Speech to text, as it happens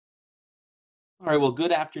All right, well,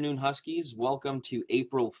 good afternoon, Huskies. Welcome to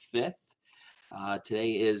April 5th.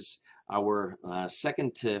 Today is our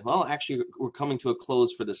second to, well, actually, we're coming to a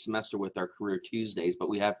close for the semester with our Career Tuesdays, but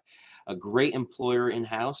we have a great employer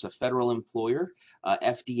in-house, a federal employer,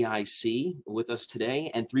 FDIC, with us today,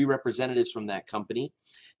 and three representatives from that company,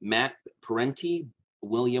 Matt Parenti,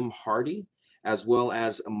 William Hardy, as well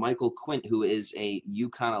as Michael Quint, who is a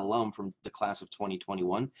UConn alum from the class of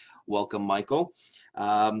 2021. Welcome, Michael.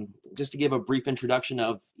 Just to give a brief introduction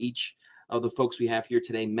of each of the folks we have here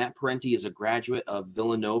today, Matt Parenti is a graduate of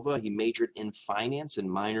Villanova. He majored in finance and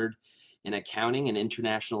minored in accounting and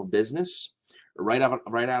international business. Right out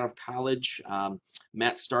of college,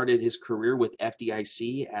 Matt started his career with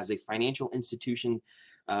FDIC as a financial institution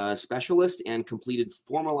specialist and completed the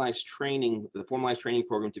formalized training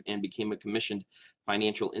program and became a commissioned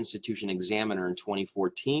financial institution examiner in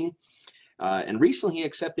 2014. And recently he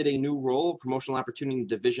accepted a new role, promotional opportunity in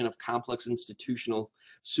the Division of Complex Institutional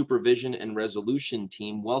Supervision and Resolution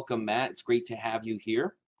team. Welcome, Matt. It's great to have you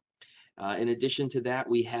here. In addition to that,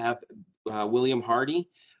 we have William Hardy.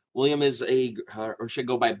 William is or should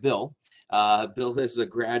go by Bill. Bill is a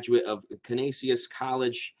graduate of Canisius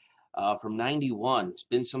College from '91. It's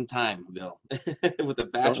been some time, Bill, with a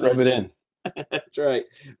Don't rub bachelor's it in in. that's right.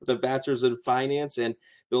 With a bachelor's in finance, and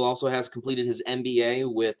Bill also has completed his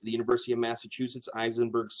MBA with the University of Massachusetts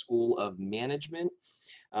Eisenberg School of Management.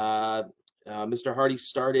 Uh, Mr. Hardy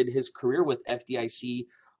started his career with FDIC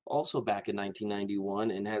also back in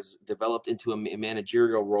 1991 and has developed into a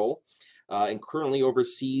managerial role and currently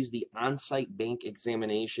oversees the on-site bank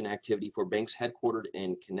examination activity for banks headquartered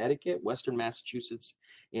in Connecticut, Western Massachusetts,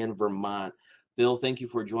 and Vermont. Bill, thank you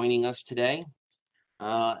for joining us today.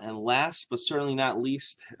 And last but certainly not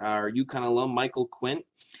least, our UConn alum, Michael Quint,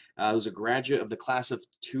 who's a graduate of the class of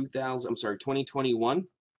 2021,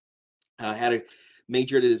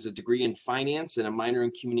 majored as a degree in finance and a minor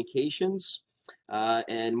in communications.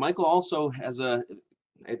 And Michael also has an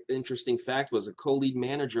interesting fact, was a co-lead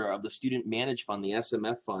manager of the Student Managed Fund, the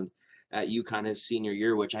SMF fund, at UConn his senior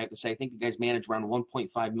year, which I have to say, I think you guys managed around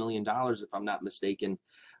 $1.5 million, if I'm not mistaken,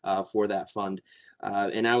 for that fund.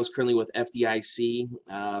 And I was currently with FDIC.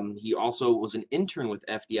 He also was an intern with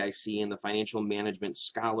FDIC in the Financial Management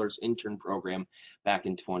Scholars Intern Program back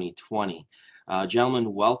in 2020.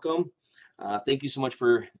 Gentlemen, welcome. Thank you so much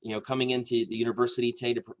for coming into the university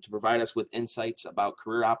today to provide us with insights about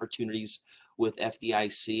career opportunities with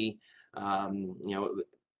FDIC.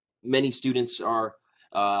 Many students are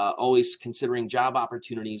always considering job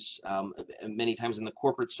opportunities many times in the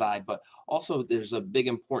corporate side, but also there's a big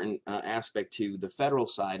important aspect to the federal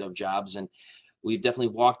side of jobs. And we've definitely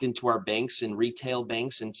walked into our banks and retail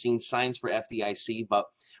banks and seen signs for FDIC, but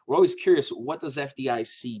we're always curious, what does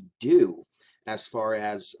FDIC do as far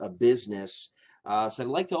as a business? So I'd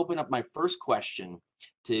like to open up my first question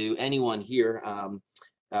to anyone here.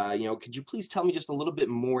 Could you please tell me just a little bit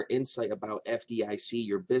more insight about FDIC,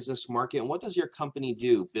 your business market, and what does your company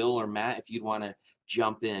do? Bill or Matt, if you'd want to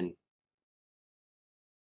jump in.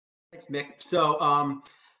 Thanks, Mick. So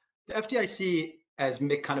the FDIC, as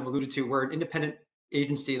Mick kind of alluded to, we're an independent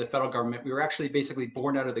agency of the federal government. We were actually basically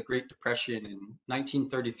born out of the Great Depression in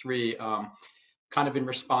 1933, kind of in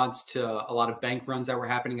response to a lot of bank runs that were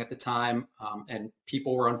happening at the time. And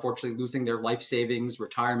people were unfortunately losing their life savings,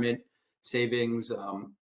 retirement savings,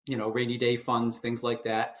 rainy day funds, things like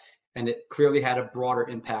that. And it clearly had a broader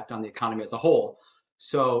impact on the economy as a whole.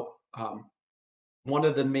 So one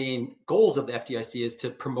of the main goals of the FDIC is to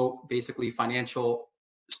promote basically financial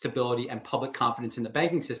stability and public confidence in the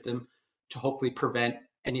banking system to hopefully prevent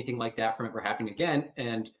anything like that from ever happening again.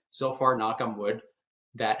 And so far, knock on wood,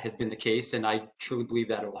 that has been the case. And I truly believe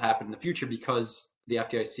that it will happen in the future because the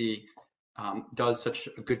FDIC does such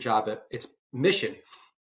a good job at its mission.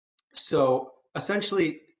 So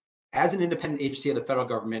essentially, as an independent agency of the federal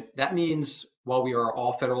government, that means while we are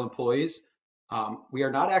all federal employees, we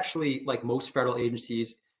are not actually like most federal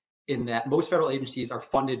agencies in that most federal agencies are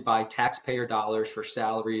funded by taxpayer dollars for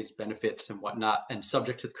salaries, benefits, and whatnot, and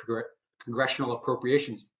subject to the congressional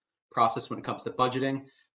appropriations process when it comes to budgeting.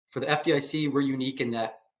 For the FDIC, we're unique in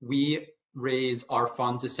that we raise our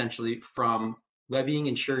funds essentially from levying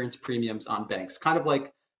insurance premiums on banks, kind of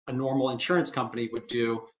like a normal insurance company would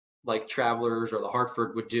do, like Travelers or the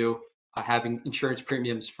Hartford would do, having insurance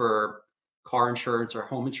premiums for car insurance or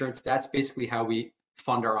home insurance. That's basically how we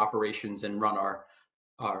fund our operations and run our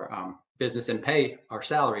business and pay our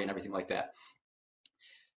salary and everything like that.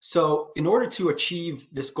 So in order to achieve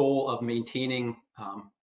this goal of maintaining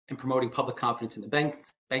and promoting public confidence in the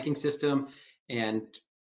banking system, and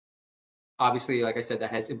obviously, like I said,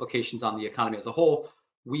 that has implications on the economy as a whole,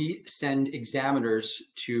 we send examiners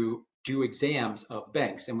to do exams of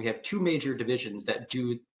banks. And we have two major divisions that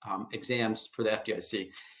do exams for the FDIC.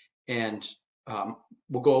 And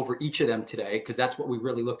we'll go over each of them today because that's what we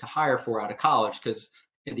really look to hire for out of college, because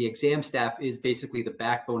the exam staff is basically the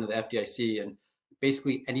backbone of the FDIC. And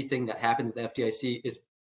basically anything that happens at the FDIC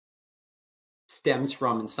stems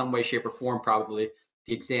from, in some way, shape, or form, probably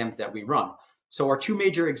the exams that we run. So our two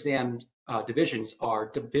major exam divisions are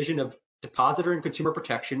Division of Depositor and Consumer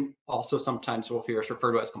Protection, also sometimes we'll hear us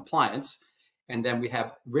refer to as compliance. And then we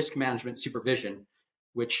have Risk Management Supervision,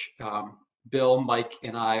 which Bill, Mike,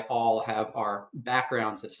 and I all have our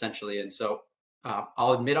backgrounds essentially. And so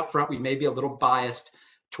I'll admit up front, we may be a little biased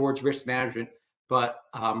towards risk management, but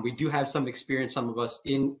we do have some experience, some of us,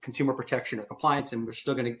 in consumer protection or compliance, and we're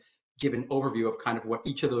still going to give an overview of kind of what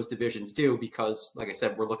each of those divisions do, because like I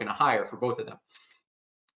said, we're looking to hire for both of them.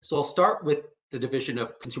 So I'll start with the Division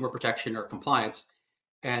of Consumer Protection or Compliance.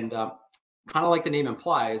 And kind of like the name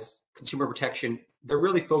implies, consumer protection, they're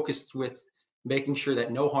really focused with making sure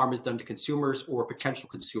that no harm is done to consumers or potential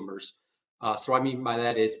consumers. So I mean by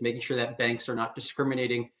that is making sure that banks are not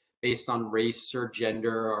discriminating based on race or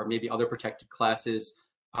gender or maybe other protected classes.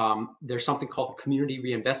 There's something called the Community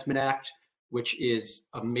Reinvestment Act, which is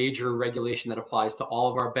a major regulation that applies to all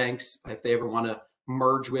of our banks. If they ever want to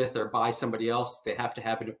merge with or buy somebody else, they have to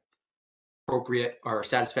have an appropriate or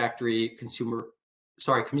satisfactory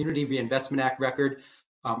Community Reinvestment Act record.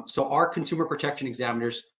 So our consumer protection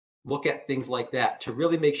examiners look at things like that to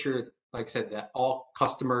really make sure, like I said, that all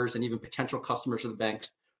customers and even potential customers of the banks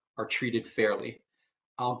are treated fairly.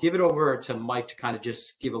 I'll give it over to Mike to kind of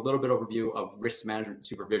just give a little bit overview of risk management and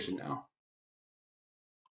supervision now.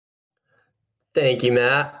 Thank you,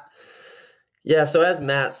 Matt. Yeah, so as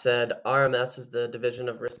Matt said, RMS is the Division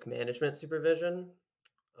of Risk Management Supervision.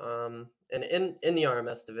 And in the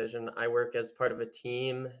RMS division, I work as part of a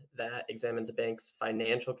team that examines a bank's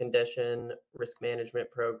financial condition, risk management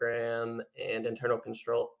program, and internal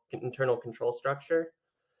control structure.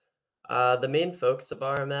 The main focus of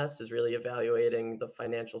RMS is really evaluating the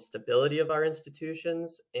financial stability of our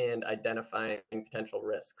institutions and identifying potential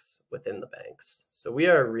risks within the banks. So we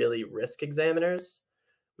are really risk examiners.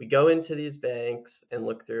 We go into these banks and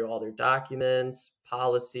look through all their documents,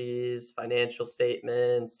 policies, financial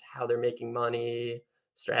statements, how they're making money,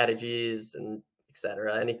 strategies, and et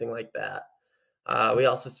cetera, anything like that. We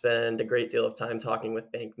also spend a great deal of time talking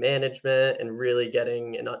with bank management and really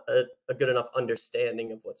getting a good enough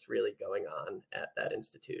understanding of what's really going on at that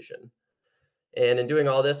institution. And in doing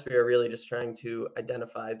all this, we are really just trying to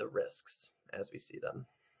identify the risks as we see them.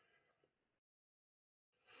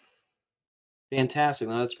 Fantastic.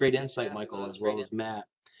 Well, that's great insight, Michael, as well as Matt.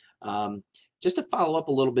 Just to follow up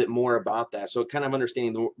a little bit more about that, so kind of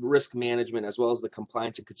understanding the risk management as well as the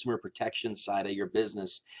compliance and consumer protection side of your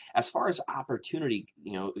business. As far as opportunities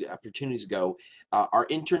go, are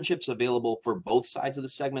internships available for both sides of the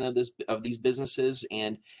segment of these businesses,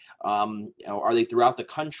 and are they throughout the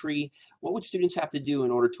country? What would students have to do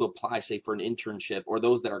in order to apply, say, for an internship, or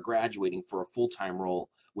those that are graduating for a full-time role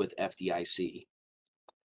with FDIC?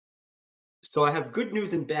 So I have good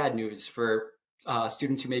news and bad news for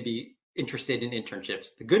students who may be interested in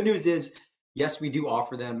internships. The good news is, yes, we do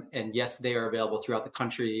offer them, and yes, they are available throughout the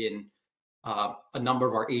country in a number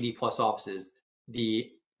of our 80 plus offices. The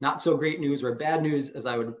not so great news, or bad news, as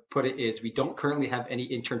I would put it, is we don't currently have any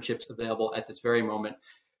internships available at this very moment.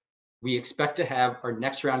 We expect to have our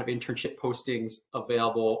next round of internship postings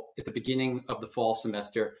available at the beginning of the fall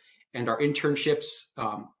semester, and our internships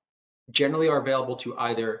generally are available to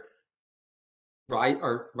either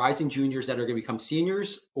rising juniors that are going to become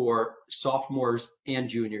seniors, or sophomores and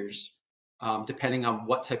juniors, depending on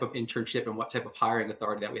what type of internship and what type of hiring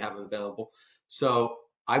authority that we have available. So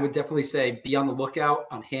I would definitely say be on the lookout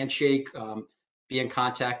on Handshake, be in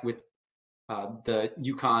contact with the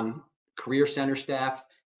UConn Career Center staff,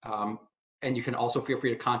 and you can also feel free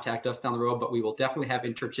to contact us down the road, but we will definitely have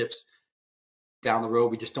internships down the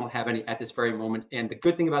road. We just don't have any at this very moment. And the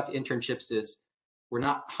good thing about the internships is we're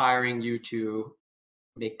not hiring you to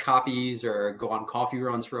make copies or go on coffee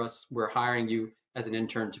runs for us. We're hiring you as an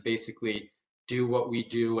intern to basically do what we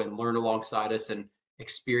do and learn alongside us and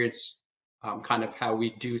experience kind of how we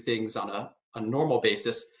do things on a normal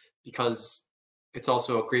basis, because it's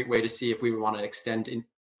also a great way to see if we want to extend a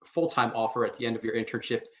full-time offer at the end of your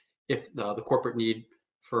internship, if the corporate need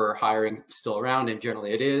for hiring is still around, and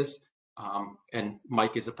generally it is. And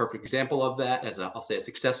Mike is a perfect example of that, as I'll say, a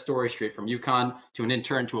success story straight from UConn to an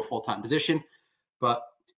intern to a full-time position. But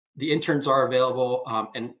the interns are available,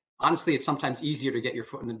 and honestly, it's sometimes easier to get your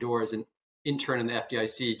foot in the door as an intern in the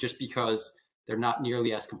FDIC, just because they're not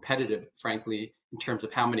nearly as competitive, frankly, in terms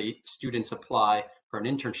of how many students apply for an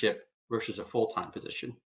internship versus a full-time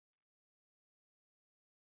position.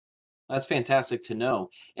 That's fantastic to know.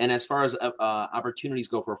 And as far as opportunities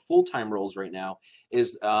go for full-time roles right now,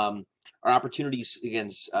 is are opportunities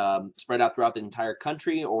again spread out throughout the entire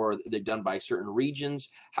country, or they're done by certain regions?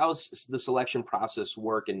 How's the selection process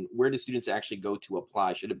work, and where do students actually go to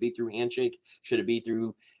apply? Should it be through Handshake? Should it be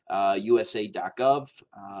through USA.gov?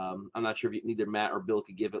 I'm not sure if either Matt or Bill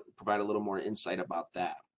could provide a little more insight about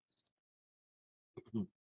that. Do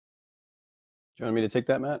you want me to take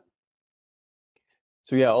that, Matt?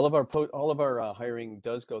 So yeah, all of our hiring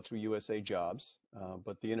does go through USA Jobs,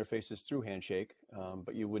 but the interface is through Handshake.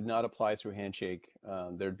 But you would not apply through Handshake.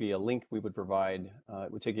 There'd be a link we would provide.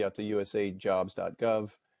 It would take you out to usajobs.gov,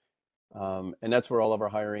 and that's where all of our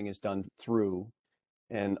hiring is done through.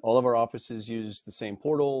 And all of our offices use the same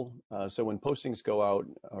portal. So when postings go out,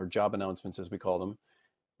 or job announcements as we call them,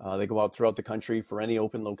 they go out throughout the country for any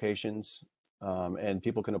open locations, and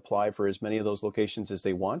people can apply for as many of those locations as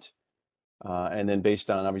they want. And then based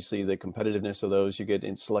on obviously the competitiveness of those, you get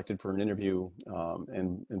selected for an interview,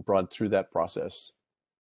 and brought through that process.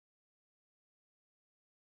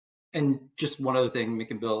 And just one other thing,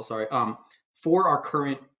 Mick and Bill, sorry. For our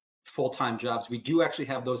current full-time jobs, we do actually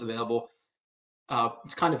have those available.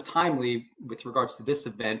 It's kind of timely with regards to this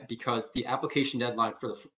event because the application deadline for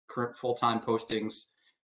the current full-time postings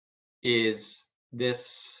is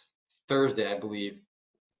this Thursday, I believe.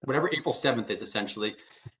 Whatever April 7th is, essentially,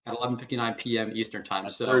 at 11:59 p.m. Eastern time.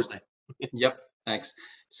 That's so Thursday. Yep, thanks.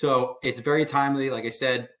 So it's very timely. Like I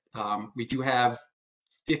said, we do have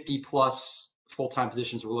 50 plus full-time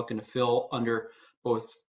positions we're looking to fill under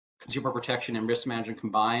both consumer protection and risk management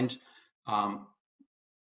combined.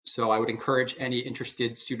 So I would encourage any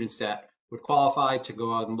interested students that would qualify to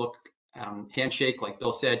go out and look. Handshake, like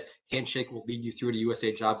Bill said, Handshake will lead you through to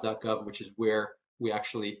usajobs.gov, which is where we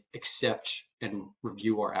actually accept and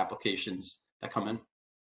review our applications that come in.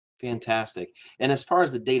 Fantastic. And as far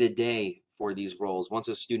as the day-to-day for these roles, once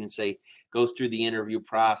a student goes through the interview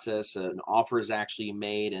process, an offer is actually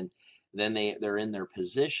made, and then they're in their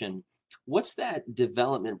position, what's that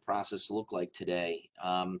development process look like today?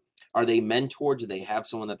 Are they mentored? Do they have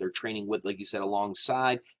someone that they're training with, like you said,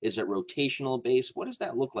 alongside? Is it rotational based? What does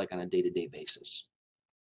that look like on a day-to-day basis?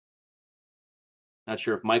 Not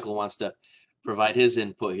sure if Michael wants to provide his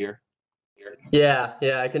input here. Yeah,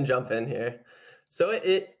 I can jump in here. So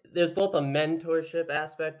there's both a mentorship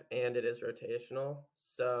aspect and it is rotational.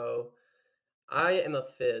 So I am a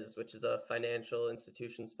FIS, which is a financial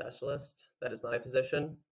institution specialist. That is my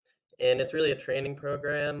position. And it's really a training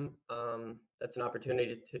program. That's an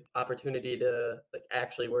opportunity to like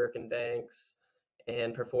actually work in banks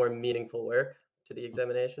and perform meaningful work to the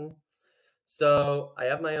examination. So I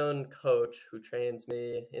have my own coach who trains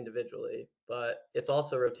me individually, but it's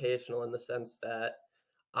also rotational in the sense that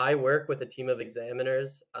I work with a team of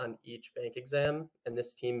examiners on each bank exam, and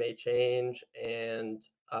this team may change, and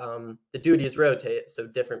the duties rotate. So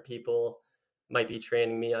different people might be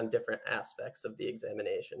training me on different aspects of the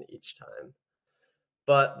examination each time.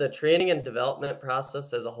 But the training and development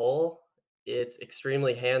process as a whole, it's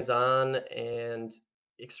extremely hands-on and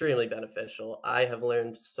extremely beneficial. I have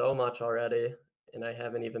learned so much already, and I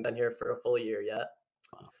haven't even been here for a full year yet.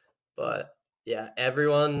 But yeah,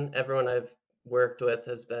 everyone I've worked with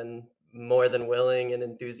has been more than willing and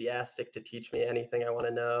enthusiastic to teach me anything I want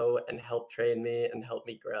to know and help train me and help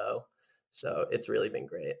me grow. So it's really been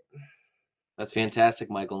great. That's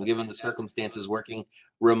fantastic, Michael. And given the circumstances working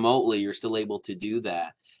remotely, you're still able to do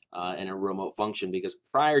that in a remote function, because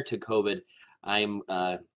prior to COVID, I'm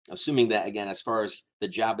assuming that, again, as far as the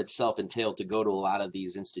job itself entailed to go to a lot of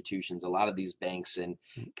these institutions, a lot of these banks, and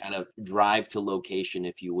kind of drive to location,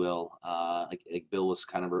 if you will, like Bill was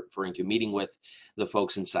kind of referring to, meeting with the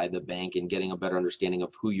folks inside the bank and getting a better understanding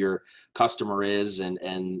of who your customer is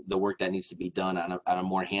and the work that needs to be done on a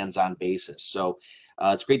more hands-on basis. So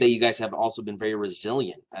it's great that you guys have also been very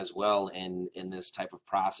resilient as well in this type of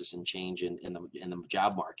process and change in the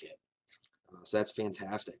job market. So that's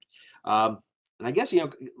fantastic. And I guess,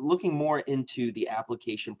 looking more into the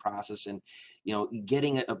application process and,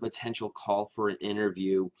 getting a potential call for an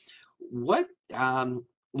interview, what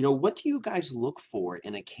do you guys look for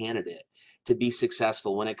in a candidate to be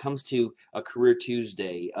successful when it comes to a Career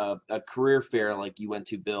Tuesday, a career fair like you went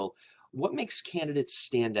to, Bill? What makes candidates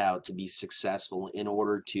stand out to be successful in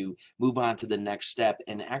order to move on to the next step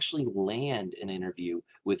and actually land an interview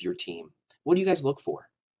with your team? What do you guys look for?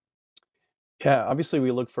 Yeah, obviously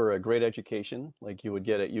we look for a great education like you would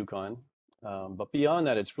get at UConn. But beyond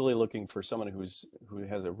that, it's really looking for someone who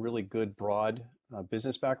has a really good broad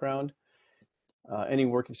business background, Any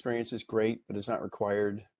work experience is great, but it's not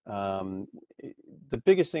required. The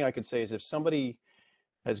biggest thing I could say is if somebody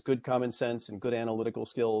has good common sense and good analytical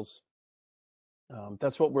skills,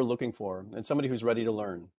 that's what we're looking for, and somebody who's ready to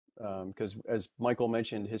learn. Because as Michael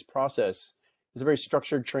mentioned, his process is a very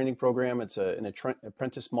structured training program. It's an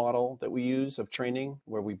apprentice model that we use of training,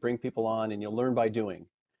 where we bring people on and you'll learn by doing.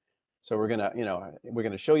 So we're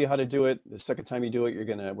gonna show you how to do it. The second time you do it,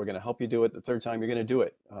 we're gonna help you do it. The third time you're gonna do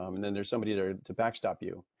it, and then there's somebody to backstop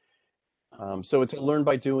you. So it's a learn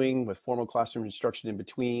by doing with formal classroom instruction in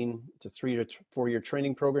between. It's a 3 to 4 year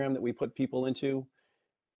training program that we put people into,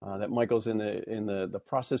 that Michael's in the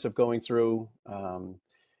process of going through.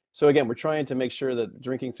 So again, we're trying to make sure that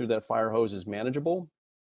drinking through that fire hose is manageable.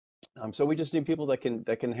 So we just need people that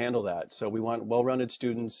can handle that. So we want well-rounded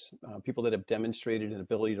students, people that have demonstrated an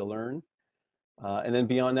ability to learn, and then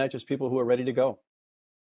beyond that, just people who are ready to go.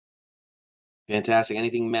 Fantastic.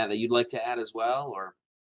 Anything, Matt, that you'd like to add as well, or?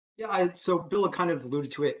 Yeah, so Bill kind of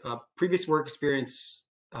alluded to it. Previous work experience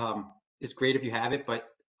is great if you have it, but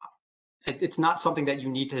it's not something that you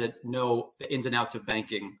need to know the ins and outs of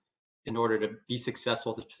banking in order to be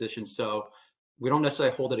successful at this position. So we don't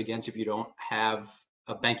necessarily hold it against you if you don't have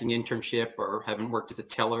a banking internship or haven't worked as a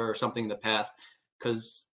teller or something in the past,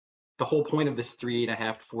 because the whole point of this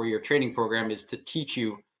 3.5 to 4 year training program is to teach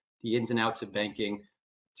you the ins and outs of banking,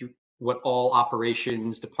 through what all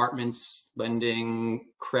operations, departments, lending,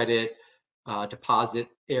 credit, deposit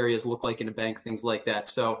areas look like in a bank, things like that.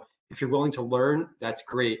 So if you're willing to learn, that's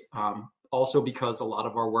great. Also, because a lot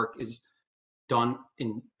of our work is done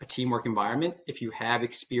in a teamwork environment, if you have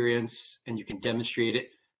experience and you can demonstrate it,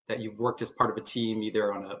 that you've worked as part of a team,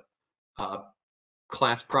 either on a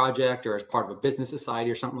class project or as part of a business society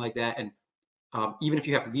or something like that. And even if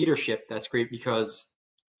you have leadership, that's great, because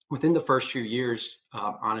within the first few years,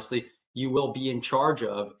 honestly, you will be in charge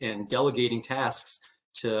of and delegating tasks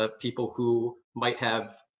to people who might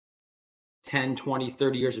have 10, 20,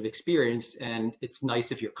 30 years of experience. And it's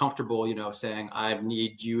nice if you're comfortable, saying, I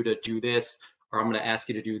need you to do this, or I'm going to ask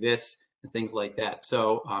you to do this, and things like that.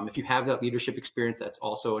 So if you have that leadership experience, that's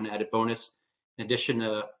also an added bonus, in addition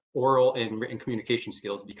to oral and written communication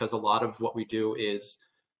skills, because a lot of what we do is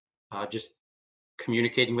just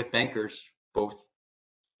communicating with bankers, both,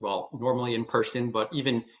 well, normally in person, but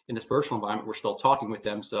even in this virtual environment, we're still talking with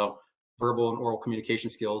them. So verbal and oral communication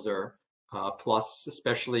skills are plus,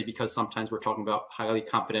 especially because sometimes we're talking about highly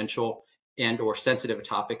confidential and or sensitive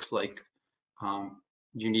topics, like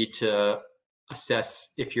you need to assess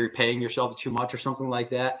if you're paying yourself too much or something like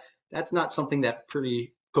that. That's not something that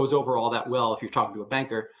pretty goes over all that well if you're talking to a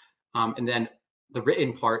banker. And then the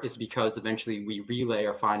written part is because eventually we relay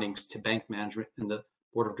our findings to bank management and the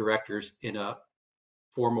board of directors in a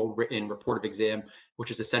formal written report of exam,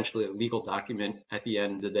 which is essentially a legal document at the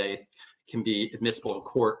end of the day, can be admissible in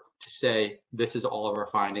court to say this is all of our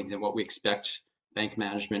findings and what we expect bank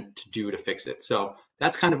management to do to fix it. So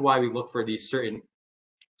that's kind of why we look for these certain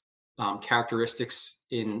characteristics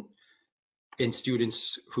in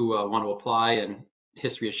students who want to apply, and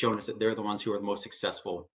history has shown us that they're the ones who are the most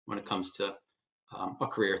successful when it comes to a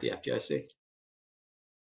career at the FDIC.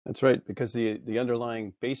 That's right, because the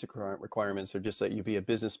underlying basic requirements are just that you be a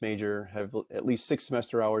business major, have at least 6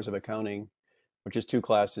 semester hours of accounting, which is 2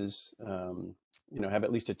 classes, have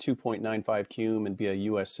at least a 2.95 cum and be a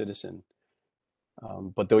U.S. citizen.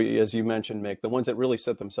 But as you mentioned, Mick, the ones that really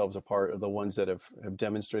set themselves apart are the ones that have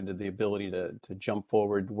demonstrated the ability to jump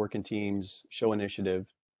forward, work in teams, show initiative.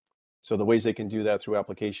 So the ways they can do that through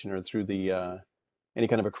application or through the any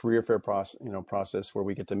kind of a career fair process where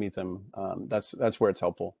we get to meet them, that's where it's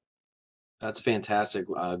helpful. That's fantastic.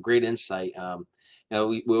 Great insight.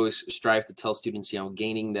 We always strive to tell students,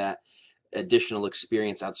 gaining that additional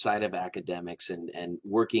experience outside of academics and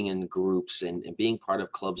working in groups and being part of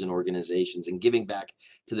clubs and organizations and giving back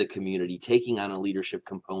to the community, taking on a leadership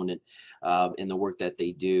component in the work that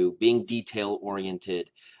they do, being detail oriented,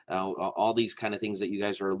 all these kind of things that you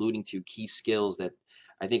guys are alluding to, key skills that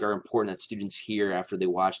I think are important that students hear after they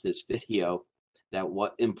watch this video, that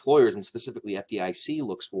what employers and specifically FDIC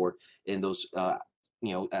looks for in those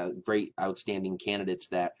great outstanding candidates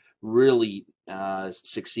that really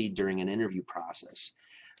succeed during an interview process.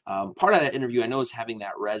 Part of that interview, I know, is having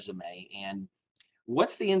that resume. And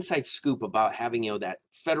what's the inside scoop about having that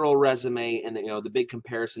federal resume and the big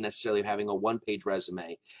comparison necessarily of having a one-page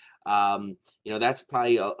resume? That's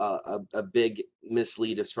probably a big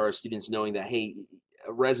mislead as far as students knowing that, hey,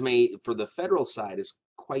 a resume for the federal side is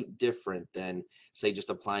quite different than, say, just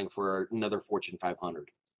applying for another Fortune 500.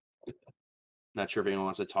 Not sure if anyone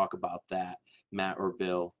wants to talk about that, Matt or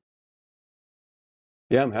Bill.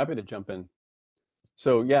 Yeah, I'm happy to jump in.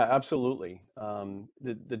 So yeah, absolutely.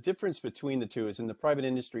 The difference between the two is in the private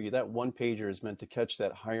industry, that one pager is meant to catch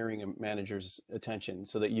that hiring manager's attention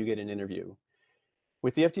so that you get an interview.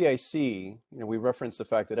 With the FDIC, we reference the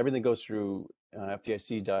fact that everything goes through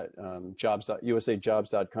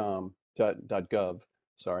FDIC.usajobs.gov,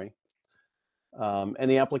 sorry. And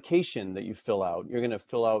the application that you fill out, you're going to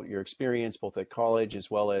fill out your experience both at college as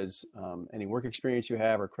well as any work experience you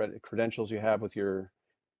have or credentials you have with your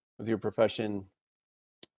profession,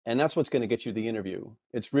 and that's what's going to get you the interview.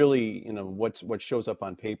 It's really what shows up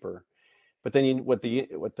on paper. But then what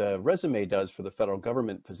the resume does for the federal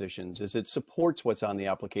government positions is it supports what's on the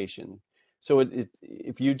application. So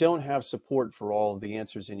if you don't have support for all of the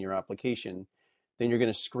answers in your application, then you're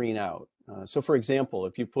going to screen out. So for example,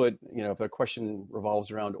 if you put, if a question revolves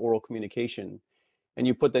around oral communication, and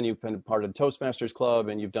you've been part of the Toastmasters Club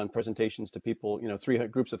and you've done presentations to people,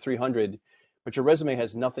 groups of 300, but your resume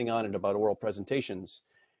has nothing on it about oral presentations,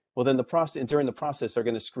 well, then during the process, they're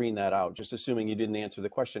going to screen that out, just assuming you didn't answer the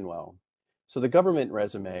question well. So the government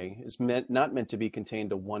resume is not meant to be contained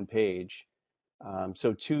to one page.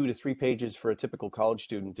 So 2 to 3 pages for a typical college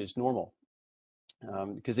student is normal.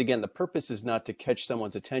 Because again, the purpose is not to catch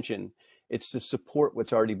someone's attention, it's to support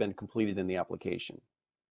what's already been completed in the application.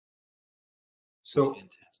 So,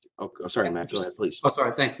 fantastic. Oh, sorry, Matt, go ahead, please. Oh,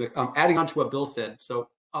 sorry, thanks, Vic. Adding on to what Bill said, so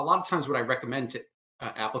a lot of times what I recommend to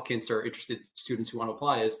applicants or interested students who want to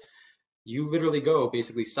apply is you literally go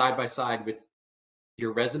basically side by side with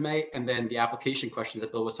your resume and then the application questions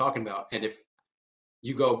that Bill was talking about. And if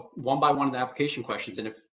you go one by one of the application questions, and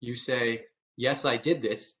if you say, yes, I did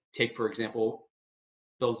this, take, for example,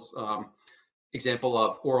 Bill's example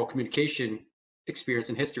of oral communication experience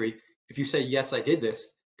in history. If you say, yes, I did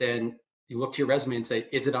this, then you look to your resume and say,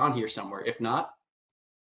 is it on here somewhere? If not,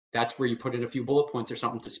 that's where you put in a few bullet points or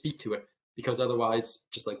something to speak to it. Because otherwise,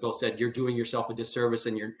 just like Bill said, you're doing yourself a disservice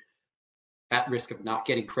and you're at risk of not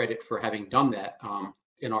getting credit for having done that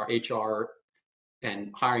in our HR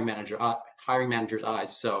and hiring manager's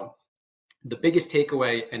eyes. So the biggest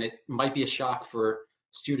takeaway, and it might be a shock for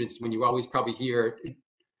students when you always probably hear it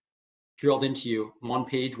drilled into you, one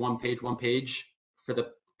page for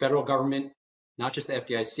the federal government, not just the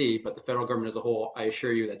FDIC, but the federal government as a whole. I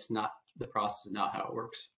assure you that's not the process and not how it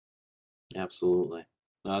works. Absolutely.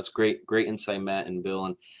 That's great insight, Matt and Bill.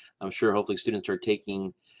 And I'm sure hopefully students are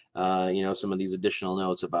taking some of these additional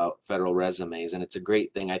notes about federal resumes. And it's a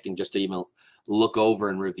great thing, I think, just to even look over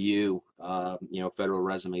and review, federal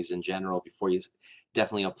resumes in general before you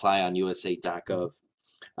definitely apply on USA.gov.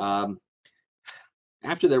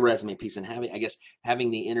 After the resume piece and having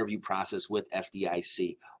the interview process with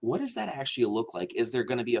FDIC, what does that actually look like? Is there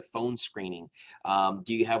going to be a phone screening?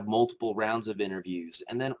 Do you have multiple rounds of interviews?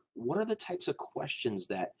 And then what are the types of questions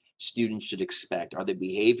that students should expect? Are they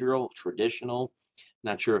behavioral, traditional?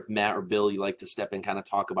 Not sure if Matt or Bill, you'd like to step in and kind of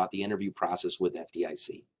talk about the interview process with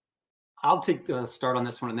FDIC. I'll take the start on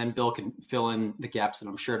this one, and then Bill can fill in the gaps that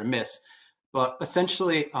I'm sure to miss. But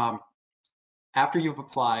essentially, after you've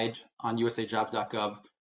applied on usajobs.gov,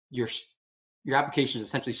 your application is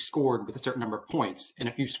essentially scored with a certain number of points. And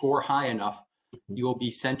if you score high enough, you will be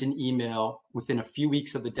sent an email within a few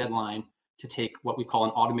weeks of the deadline to take what we call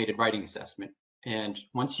an automated writing assessment. And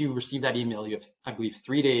once you receive that email, you have, I believe,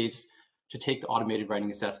 3 days to take the automated writing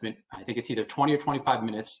assessment. I think it's either 20 or 25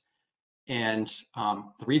 minutes. And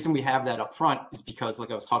the reason we have that up front is because,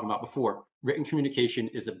 like I was talking about before, written communication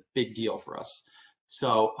is a big deal for us.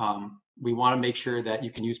 So we want to make sure that you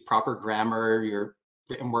can use proper grammar. Your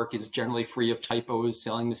written work is generally free of typos,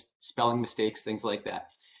 spelling mistakes, things like that.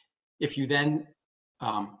 If you then,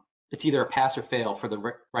 it's either a pass or fail for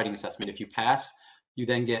the writing assessment. If you pass, you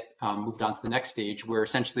then get moved on to the next stage, where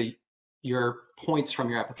essentially your points from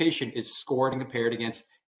your application is scored and compared against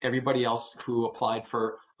everybody else who applied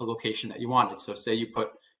for a location that you wanted. So say you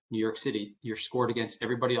put New York City, you're scored against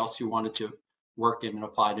everybody else who wanted to work in and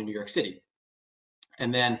apply to New York City.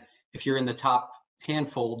 And then if you're in the top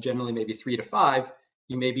handful, generally maybe 3 to 5,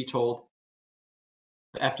 you may be told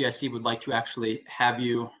the FDIC would like to actually have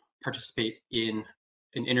you participate in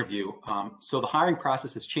an interview. So the hiring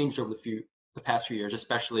process has changed over the past few years,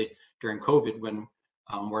 especially during COVID, when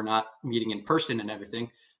we're not meeting in person and everything.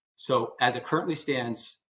 So as it currently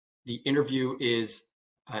stands, the interview is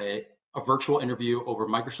a virtual interview over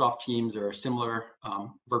Microsoft Teams or a similar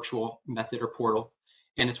virtual method or portal.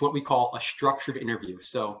 And it's what we call a structured interview.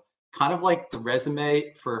 So kind of like the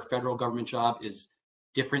resume for a federal government job is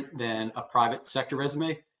different than a private sector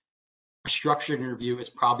resume. A structured interview is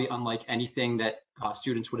probably unlike anything that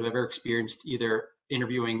students would have ever experienced, either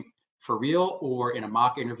interviewing for real or in a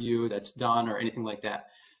mock interview that's done or anything like that.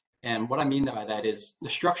 And what I mean by that is the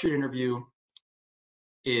structured interview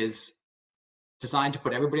is designed to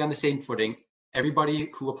put everybody on the same footing.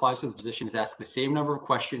 Everybody who applies to the position is asked the same number of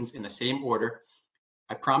questions in the same order.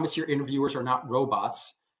 I promise your interviewers are not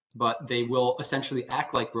robots, but they will essentially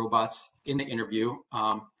act like robots in the interview.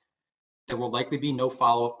 There will likely be no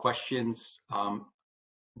follow-up questions.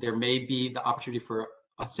 There may be the opportunity for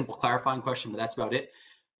a simple clarifying question, but that's about it.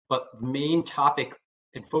 But the main topic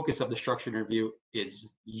and focus of the structured interview is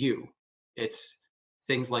you. It's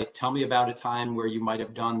things like, tell me about a time where you might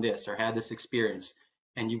have done this or had this experience,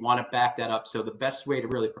 and you want to back that up. So the best way to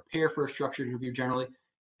really prepare for a structured interview generally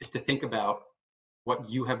is to think about what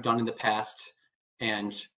you have done in the past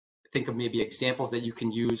and think of maybe examples that you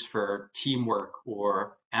can use for teamwork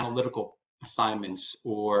or analytical assignments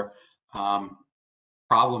or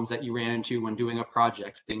problems that you ran into when doing a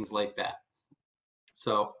project, things like that.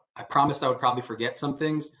 So I promised I would probably forget some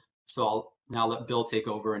things, so I'll now let Bill take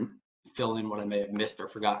over and fill in what I may have missed or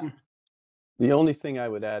forgotten. The only thing I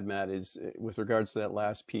would add, Matt, is with regards to that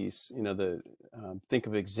last piece, think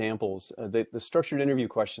of examples. The structured interview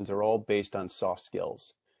questions are all based on soft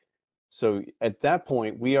skills. So at that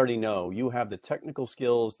point, we already know you have the technical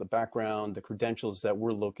skills, the background, the credentials that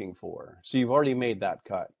we're looking for. So you've already made that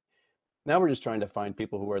cut. Now we're just trying to find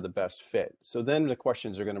people who are the best fit. So then the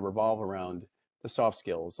questions are going to revolve around the soft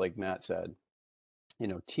skills, like Matt said,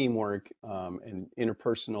 teamwork and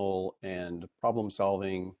interpersonal and problem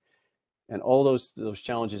solving and all those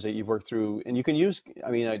challenges that you've worked through. And you can use,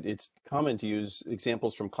 it's common to use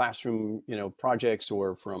examples from classroom, projects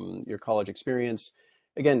or from your college experience.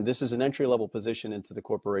 Again, this is an entry-level position into the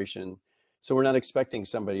corporation. So we're not expecting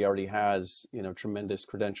somebody already has, tremendous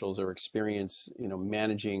credentials or experience,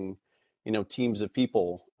 managing, teams of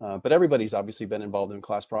people. But everybody's obviously been involved in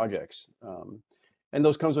class projects. And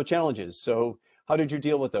those comes with challenges. So how did you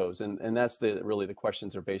deal with those? And that's really the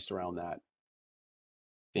questions are based around that.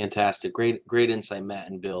 Fantastic. Great insight, Matt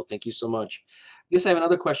and Bill. Thank you so much. I guess I have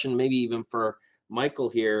another question, maybe even for Michael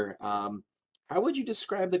here. How would you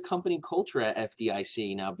describe the company culture at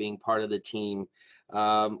FDIC now being part of the team?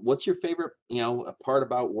 What's your favorite, part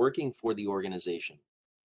about working for the organization?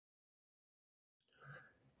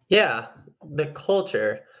 Yeah, the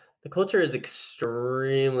culture is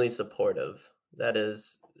extremely supportive. That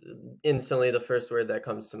is instantly the first word that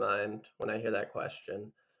comes to mind when I hear that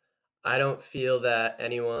question. I don't feel that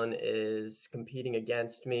anyone is competing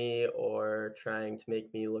against me or trying to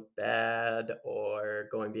make me look bad or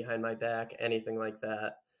going behind my back, anything like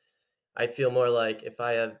that. I feel more like if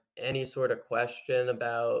I have any sort of question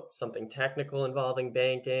about something technical involving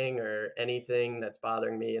banking or anything that's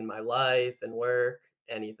bothering me in my life and work,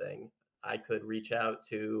 anything, I could reach out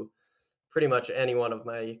to pretty much any one of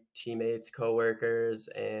my teammates, coworkers,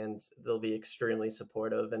 and they'll be extremely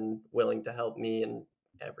supportive and willing to help me and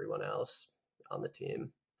everyone else on the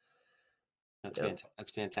team.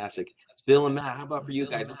 That's fantastic. Bill and Matt, how about for you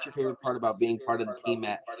guys? What's your favorite part about being part of the team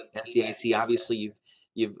at FDIC? Obviously,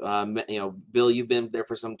 Bill, you've been there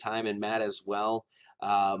for some time, and Matt as well.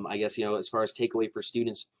 I guess as far as takeaway for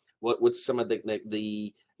students, what's some of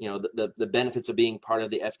the benefits of being part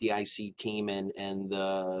of the FDIC team and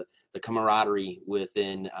the camaraderie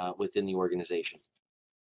within the organization?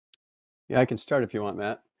 Yeah, I can start if you want,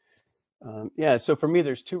 Matt. So for me,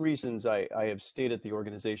 there's two reasons I have stayed at the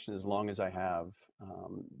organization as long as I have.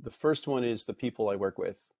 The first one is the people I work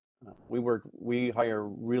with. We hire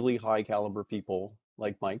really high caliber people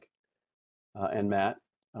like Mike and Matt.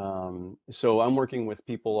 So I'm working with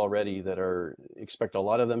people already that expect a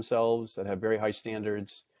lot of themselves, that have very high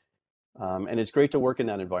standards. And it's great to work in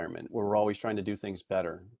that environment where we're always trying to do things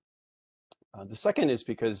better. The second is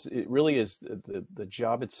because it really is the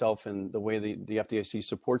job itself and the way the FDIC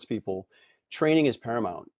supports people. Training is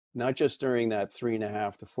paramount, not just during that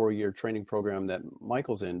 3.5 to 4 year training program that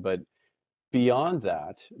Michael's in, but beyond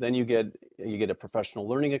that, then you get a professional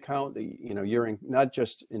learning account that you're not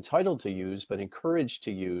just entitled to use, but encouraged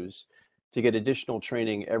to use to get additional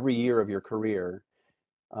training every year of your career.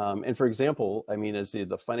 And for example, as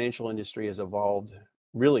the financial industry has evolved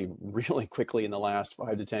really, really quickly in the last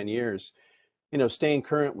 5 to 10 years, staying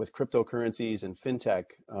current with cryptocurrencies and fintech,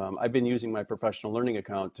 I've been using my professional learning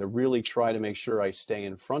account to really try to make sure I stay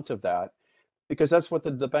in front of that, because that's what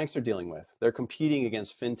the banks are dealing with. They're competing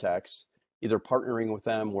against fintechs, either partnering with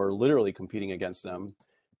them or literally competing against them,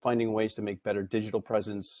 finding ways to make better digital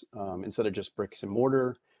presence instead of just bricks and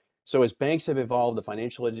mortar. So as banks have evolved, the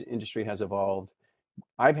financial industry has evolved.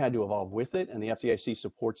 I've had to evolve with it, and the FDIC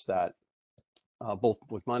supports that both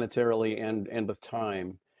with monetarily and with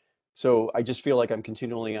time. So I just feel like I'm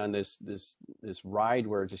continually on this ride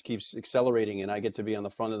where it just keeps accelerating, and I get to be on the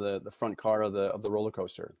front of the front car of the roller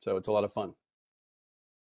coaster. So it's a lot of fun.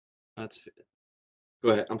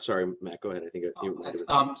 Go ahead. I'm sorry, Matt. Go ahead. I think you might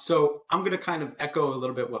have. So I'm going to kind of echo a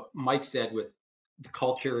little bit what Mike said with the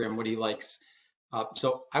culture and what he likes.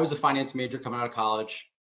 So I was a finance major coming out of college.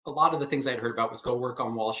 A lot of the things I'd heard about was go work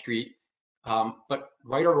on Wall Street. But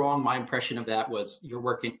right or wrong, my impression of that was you're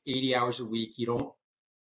working 80 hours a week. You don't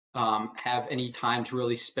have any time to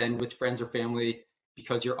really spend with friends or family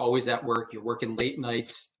because you're always at work. You're working late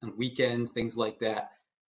nights and weekends, things like that.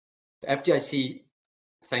 The FDIC,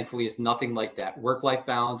 thankfully, is nothing like that. Work-life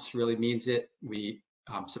balance really means it. We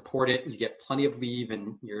support it. You get plenty of leave,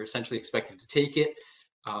 and you're essentially expected to take it.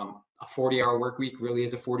 A 40-hour work week really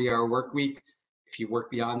is a 40-hour work week. If you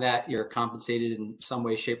work beyond that, you're compensated in some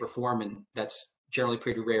way, shape, or form, and that's generally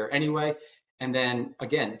pretty rare anyway. And then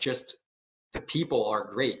again, just the people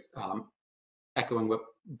are great. Echoing what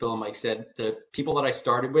Bill and Mike said, the people that I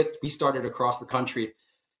started with, we started across the country,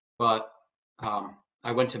 but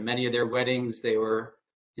I went to many of their weddings. They were,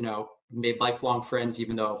 made lifelong friends,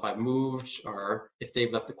 even though if I moved or if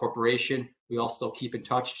they've left the corporation, we all still keep in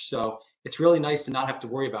touch. So it's really nice to not have to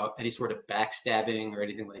worry about any sort of backstabbing or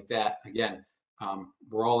anything like that. Again,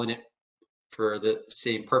 we're all in it for the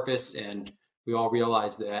same purpose, and we all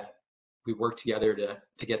realize that we work together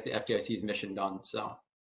to get the FDIC's mission done. So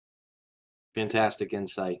Fantastic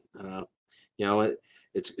insight.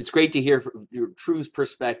 It's great to hear your true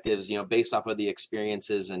perspectives, based off of the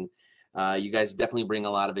experiences, and you guys definitely bring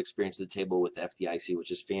a lot of experience to the table with FDIC,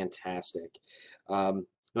 which is fantastic.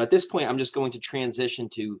 At this point, I'm just going to transition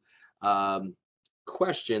to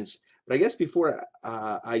questions. But I guess before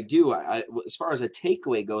I do, as far as a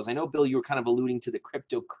takeaway goes, I know, Bill, you were kind of alluding to the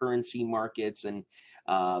cryptocurrency markets and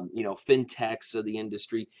fintechs of the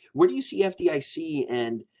industry. Where do you see FDIC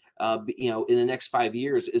and in the next 5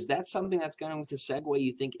 years? Is that something that's going to segue,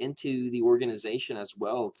 you think, into the organization as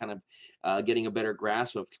well, kind of getting a better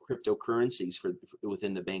grasp of cryptocurrencies for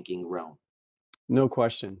within the banking realm? No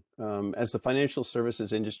question. As the financial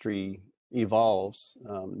services industry evolves,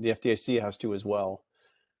 the FDIC has to as well.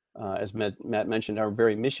 As Matt mentioned, our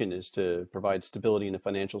very mission is to provide stability in the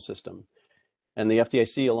financial system. And the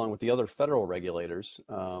FDIC, along with the other federal regulators,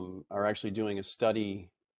 are actually doing a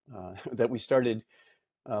study that we started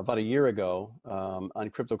about a year ago on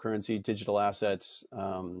cryptocurrency, digital assets,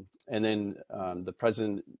 and then the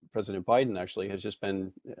President Biden actually has just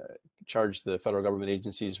been charged the federal government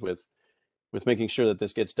agencies with making sure that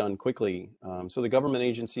this gets done quickly. So the government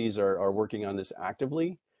agencies are working on this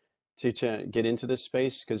actively to get into this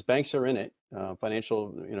space, because banks are in it,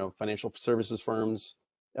 financial services firms.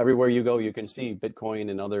 Everywhere you go, you can see Bitcoin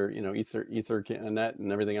and other, Ethernet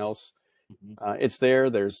and everything else. It's there.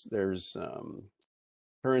 There's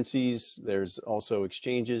currencies. There's also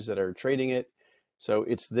exchanges that are trading it. So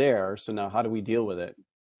it's there. So now how do we deal with it?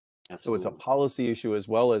 Absolutely. So it's a policy issue as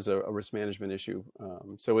well as a risk management issue.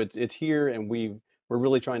 So it's here, and we're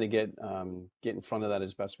really trying to get in front of that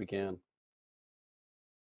as best we can.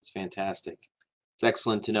 It's fantastic. It's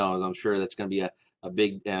excellent to know. I'm sure that's going to be a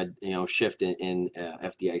big shift in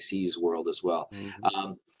FDIC's world as well.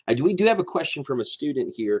 Mm-hmm. We do have a question from a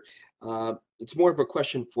student here. It's more of a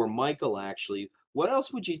question for Michael, actually. What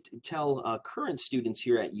else would you tell current students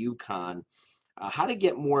here at UConn how to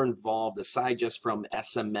get more involved aside just from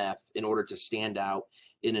SMF in order to stand out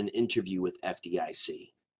in an interview with FDIC?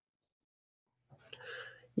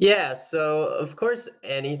 Yeah, so of course,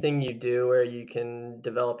 anything you do where you can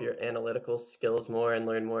develop your analytical skills more and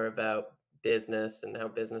learn more about business and how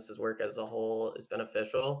businesses work as a whole is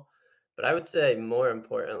beneficial. But I would say more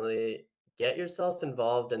importantly, get yourself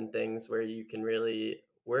involved in things where you can really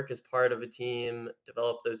work as part of a team,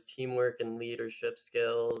 develop those teamwork and leadership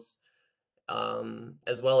skills,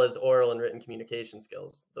 as well as oral and written communication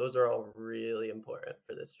skills. Those are all really important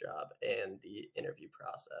for this job and the interview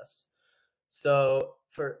process. So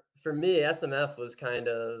for me, SMF was kind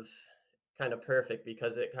of perfect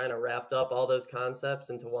because it kind of wrapped up all those concepts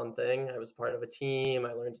into one thing. I was part of a team.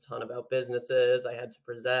 I learned a ton about businesses. I had to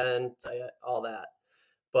present, all that.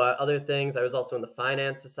 But other things, I was also in the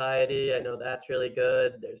finance society. I know that's really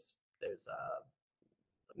good. There's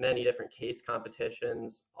many different case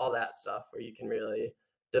competitions, all that stuff where you can really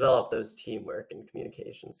develop those teamwork and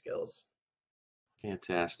communication skills.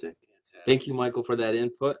 Fantastic. Thank you, Michael, for that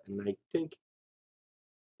input. And I think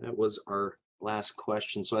that was our last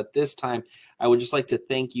question. So at this time, I would just like to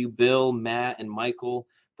thank you, Bill, Matt, and Michael,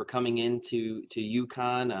 for coming into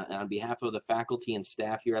UConn on behalf of the faculty and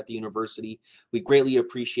staff here at the university. We greatly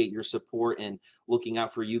appreciate your support and looking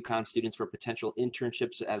out for UConn students for potential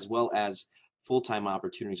internships as well as full-time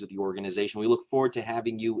opportunities with the organization. We look forward to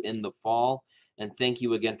having you in the fall. And thank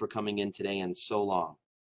you again for coming in today, and so long.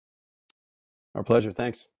 Our pleasure.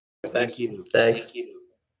 Thanks. Thank you. Thanks. Thank you.